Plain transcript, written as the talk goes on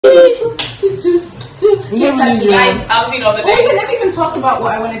Outfit of the day. Okay, let me even talk about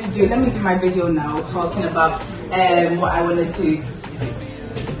what I wanted to do. Let me do my video now, talking about what I wanted to.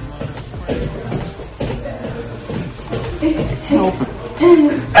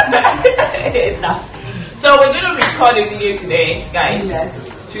 So we're gonna record a video today, guys. Yes.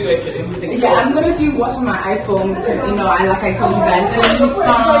 Yeah, I'm gonna do what's on my iPhone because you know, like I told you guys,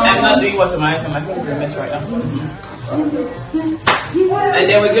 I'm not doing what's on my iPhone. My phone is a mess right now. And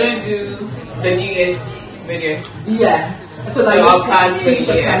then we're gonna do the New Year's video. Yeah. So like our plans for the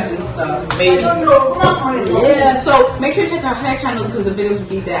year and stuff. Maybe. Yeah. So make sure you check our hair channel because the videos will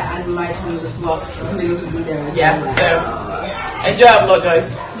be there, and my channel as well. The videos will be there as well. So enjoy our vlog,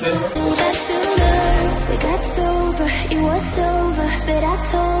 guys. We got sober, it was over, but I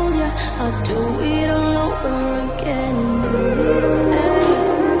told you I'll do it all over again.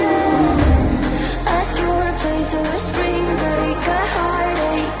 At your place of a spring break, a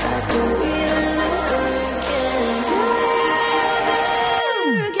heartache, I'll do it all over again. Do it all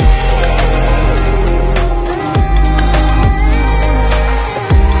over again.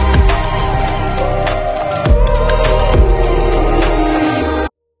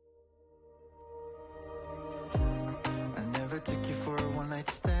 Took you for a one-night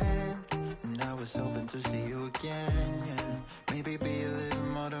stand, and I was hoping to see you again, yeah. Maybe be a little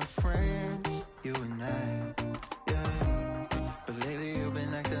more than friends, you and I, yeah. But lately you've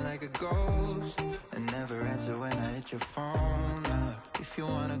been acting like a ghost, and never answer when I hit your phone up. If you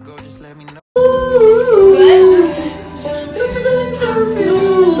wanna go, just let me know.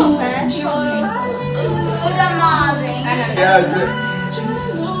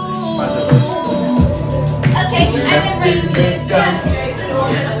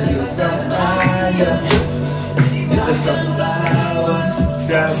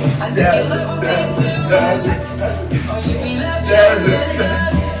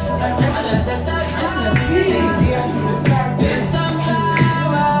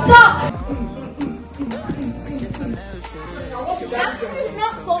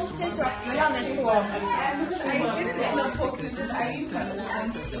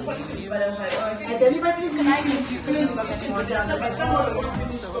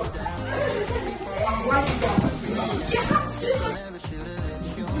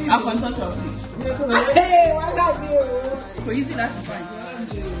 I'll consult you. Hey, why not you? So easy, that's fine.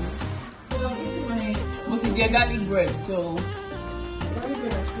 But it's your garlic bread, so.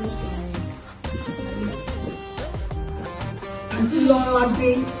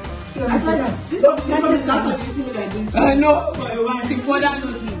 I know. Before that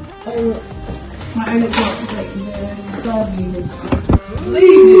notice.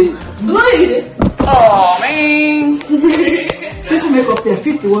 Bleed it. Oh man. Makeup there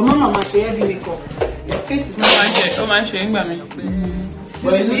fits when mama must say heavy makeup. Your face is not my shame by me.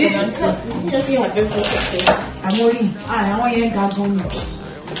 But it looks nice. I'm only I want you to go home.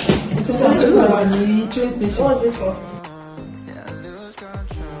 What's this for?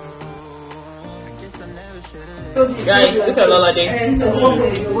 Guys, look at Lola Day.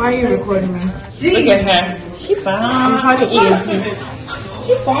 Why are you recording me? Look at her. She found. I'm trying to eat a piece.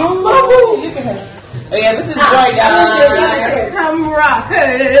 She found. Look at her. Oh yeah, this is Joy, guys. Camera.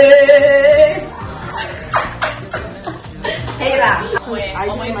 Hey. Hey lah. I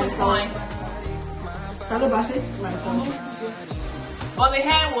do my song. Hello, Bashi. My song. Well, the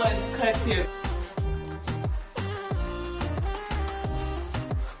hair was cut too.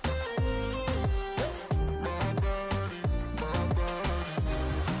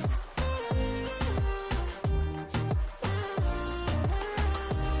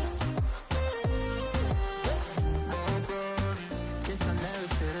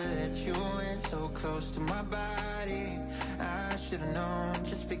 To my body, I should have known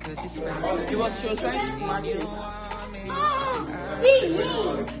just because you spent you want to try to smart you? See me.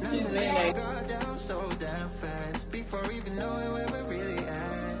 She's really got down so damn fast before even knowing where we're really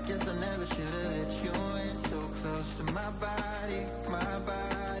at. Guess I never should have let you in so close to my body, my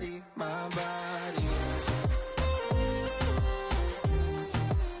body, my body.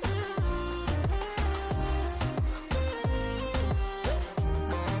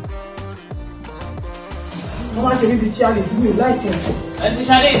 Mama should be cheerleader. We like him. And the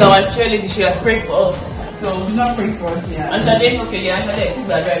Shade is our cheerleader. She has prayed for us. So She's not praying for us, yeah. And Shade, okay, yeah, Shade, she's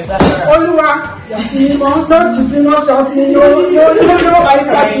going to drive that. Oluwa, not cheating, not shouting, no, I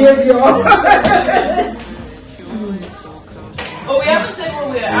can't behavior. Oh, we haven't said what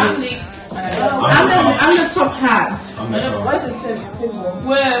we're. I'm the top hat. What's the third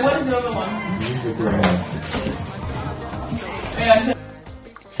one? What is the other one?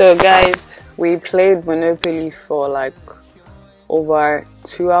 So guys, we played Monopoly for like over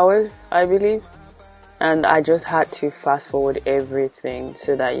 2 hours, I believe. And I just had to fast forward everything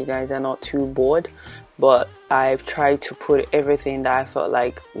so that you guys are not too bored. But I've tried to put everything that I felt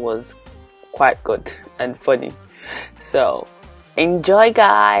like was quite good and funny. So enjoy,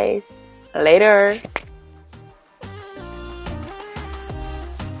 guys. Later.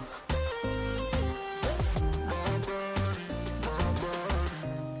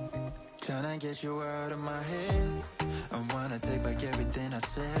 Tryna get you out of my head. I wanna take back everything I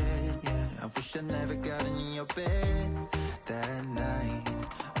said. Yeah, I wish I never got in your bed that night.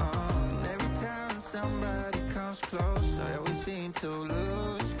 And every time somebody comes close, I always seem to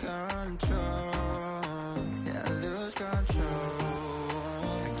lose control. Yeah, I lose control.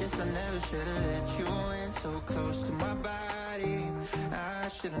 I guess I never should've let you in so close to my body. I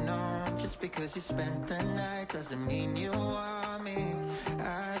should've known, just because you spent the night doesn't mean you want me.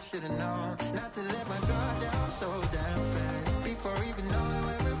 I should've known not to let my guard down so damn fast before even knowing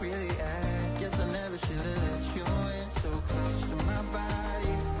where we really at. Guess I never should've let you in so close to my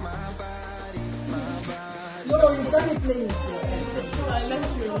body, my body, my body. No, you can't play it. So I let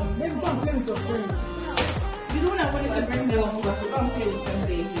you. Maybe come play with your friends. You know what I wanted to bring them over, so come play with them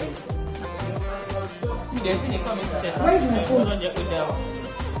here. Where is my phone?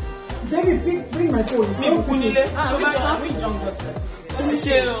 David, bring my phone. Which junk got this? If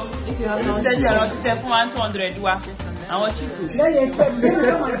you have not said you are not to take 100, I want you to. Let you come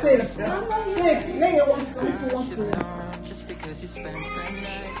and say, let you want people want to. Just because you spent the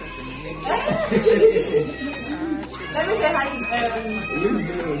night doesn't mean Let me say hi.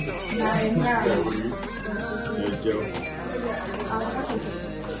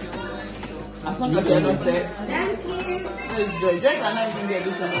 As long as you're not there. Thank you. Let's do it. Joy cannot even get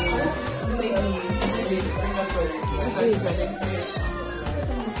this anymore. Maybe bring us first.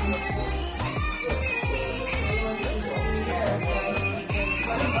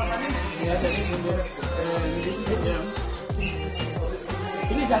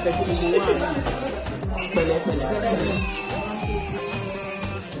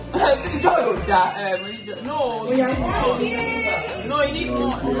 No, you need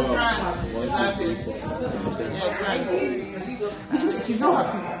more. She's not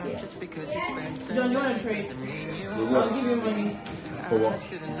happy. John, you want to trade? I'll give you money. For what?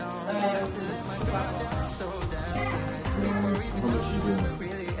 How much you doing?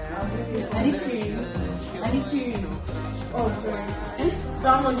 I need two. Oh, sorry. So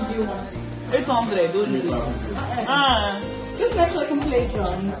how much do you want? 800, don't you? Just let us play,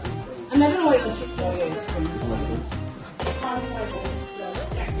 John. And I don't know what your chips are yet.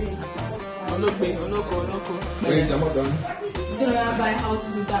 No go. Wait, I'm not done. You're gonna buy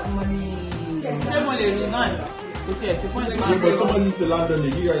houses with that money. That money is none. Yeah, but someone needs to land on the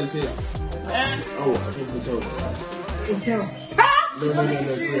you guys say. Oh, I think hotel. Hotel. No,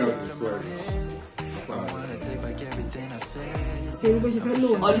 3 hours is square. So you should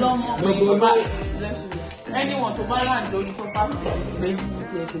hello. Anyone to buy land, don't for back. Maybe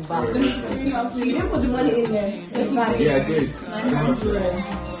you to buy. You didn't put the money in there. Yeah, I did. 900.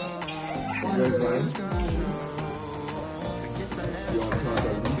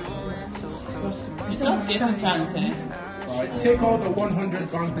 You just get a chance, eh? Take all the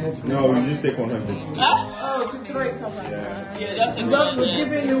 100 banknotes. No, we just take 100. Oh, to throw it somewhere. Yeah, that's a good We're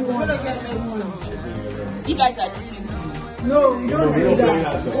giving you one. You guys are cheating. No, we don't do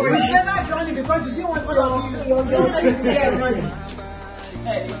that. We never done it because you didn't want your money to get money.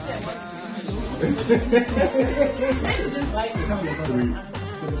 Hey, just like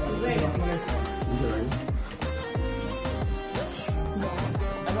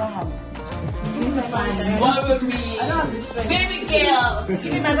What with me? I don't have this friend. Baby girl. Give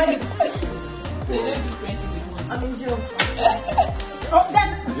me my money. I'm in jail. Oh, then.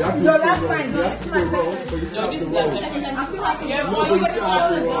 No, that's fine. No, it's my friend. No, this is not I'm still happy. Yeah, but you have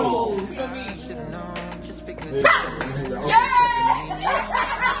to go. Yeah!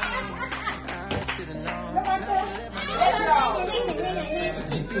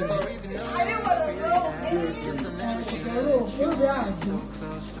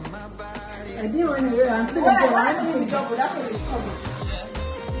 I didn't want to wear. I'm still going to go. I'm still going to go, but that's what it's called.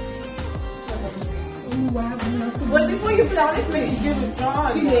 Well, before you put out this way, you give it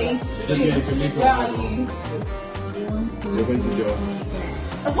John. Too late. Where are you? You're going to jail.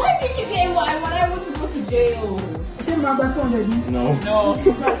 Why did you get what I want to go to jail? No. No. 5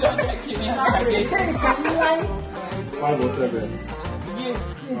 or 7.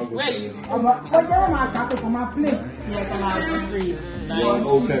 Where are you? Yes, I'm out for 3. 1, 2,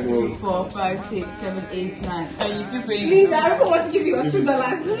 3, 4, 5, 6, 7, 8, 9. And you still paying? Please, I don't want to give you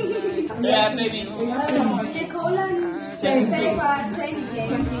 $2. Yeah, maybe.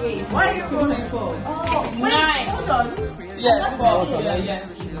 28. Why are you calling 4? Oh, 9. Hold on. Yeah, 4. Yeah.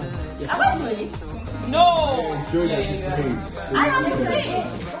 Am I playing? No. I haven't played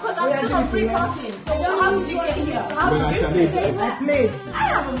because I'm still on free parking. So how did you get here? How did you play? I played. I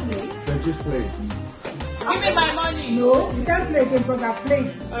haven't played. Then just play. Give me my money. No, you can't play again because I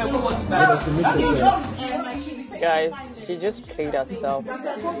played. Guys, she just played herself.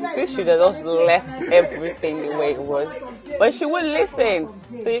 She should have just left everything the way it was. But she wouldn't listen.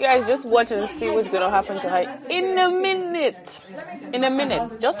 So you guys just watch and see what's going to happen to her in a minute. In a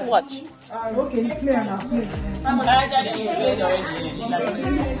minute. Just watch. Okay, you play and I'll play.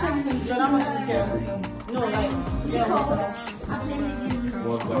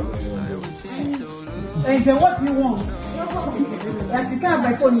 Hey, then what do you want? Like you can't have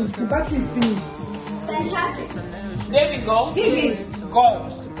my phone, the battery is finished. There we go. Give it. Go.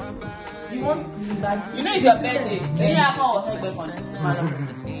 You want that? You know it's your birthday. Then you have our birthday fund.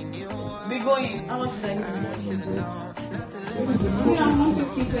 Be going. How much is that? We have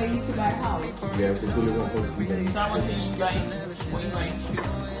 150 for you to buy a house. Yeah, so fully 150. How much are you buying? What are you buying?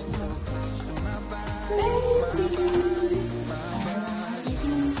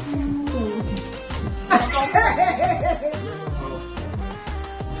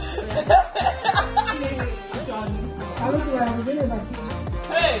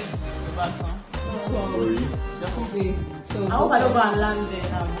 Hey! I hope I don't go and land there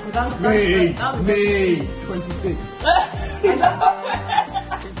now. May 26. I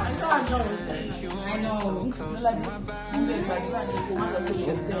know.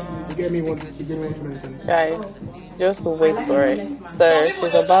 Give me one. Guys, just wait for it. So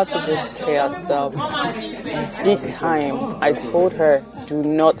she's about to just play herself. Big time. I told her, do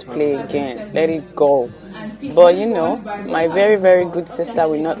not play again. Let it go. But you know, my very, very good sister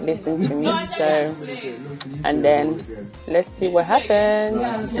will not listen to me. So, and then let's see what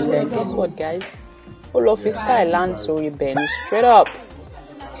happens. And then guess what, guys? All of his guy lands so Benny straight up.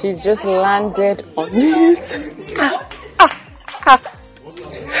 She just landed on it.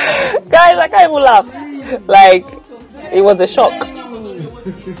 Guys, I can't even laugh. Like, it was a shock.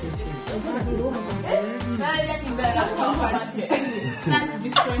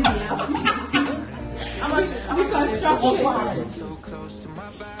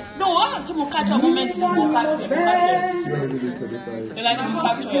 No, I want to catch a moment to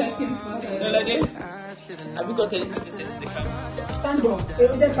have you got anything to say to the camera? Stand up.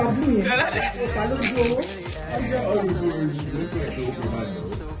 How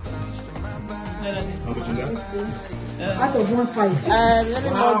much is that? Out of 1.5. Let me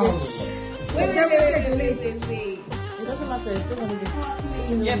mortgage. Wait. It doesn't matter, it's still going to be.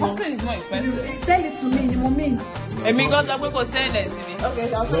 Yeah, pumpkin is more expensive. Sell it to me in the moment. And because I'm going to sell it to me. Okay,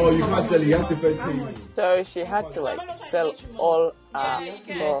 no, you can't sell it. You have to pay. So she had to like sell all her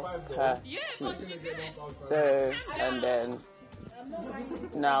property. So, and then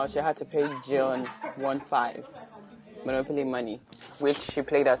now she had to pay John 1.5 Monopoly money, which she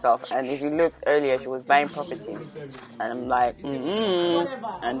played herself. And if you look earlier, she was buying property, and I'm like,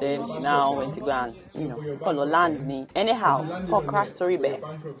 and then she now went to go and, you know, follow land me. Anyhow, for crash story bear,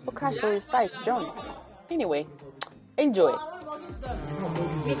 for crash story site, John. Anyway, enjoy. Unless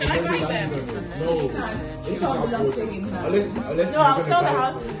I'll sell the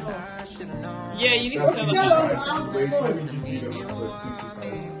house. Yeah, you need to sell the house.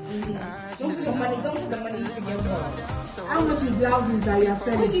 Don't put the money together. How much is blouses that you are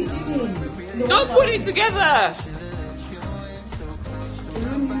selling? What are you doing? Don't put it together.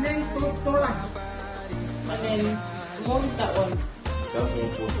 And then, what is that one? That's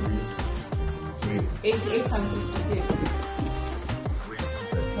 143. 88 and 66.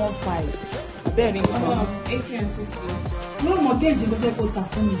 1.5. Then it's 80 and 60. No mortgage in the paper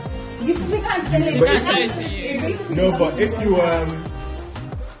for me. You can't sell it. No, but if you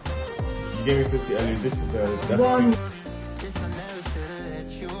gave me 50 earlier, this is the one.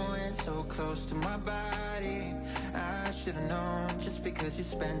 Should've known just because you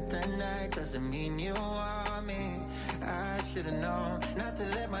spent the night doesn't mean you want me. I should've known not to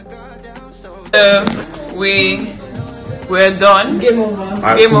let my guard down. So we're done. Game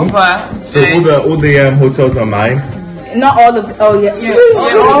over. Game over. So all the hotels are mine. Not all the all the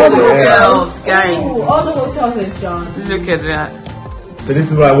hotels, guys. Ooh, all the hotels are John. Look at that. So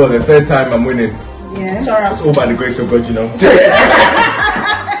this is what I want. The third time I'm winning. Yeah. It's all by the grace of God, you know.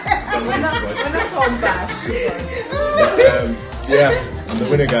 We're not all bash. Yeah, I'm the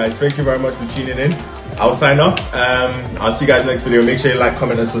winner, guys. Thank you very much for tuning in. I'll sign off. I'll see you guys next video. Make sure you like,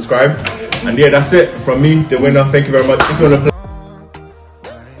 comment, and subscribe. And yeah, that's it from me, the winner. Thank you very much. If you want to play.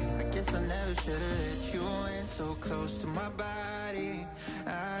 I guess I never should've let you in so close to my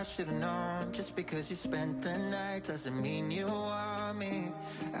I should've known. Just because you spent the night doesn't mean you want me.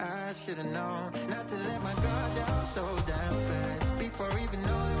 I should've known not to let my guard down so damn fast before even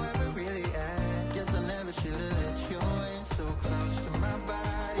knowing where we really at. Guess I never should've let you in so close to my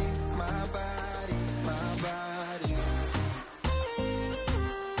body, my body, my body.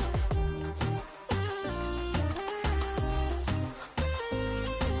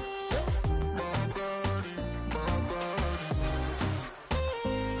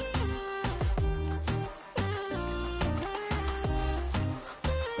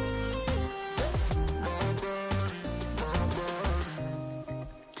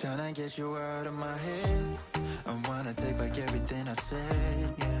 Tryna get you out of my head. I wanna take back everything I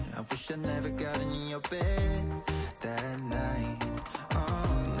said, yeah. I wish I never got in your bed that night.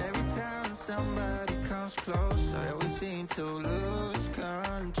 And every time somebody comes close, I always seem to lose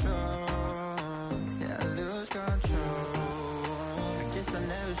control. Yeah, I lose control. I guess I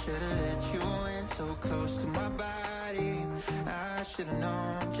never should've let you in so close to my body. I should've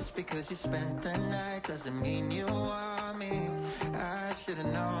known. Just because you spent the night doesn't mean you want me. I should've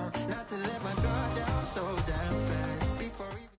known not to let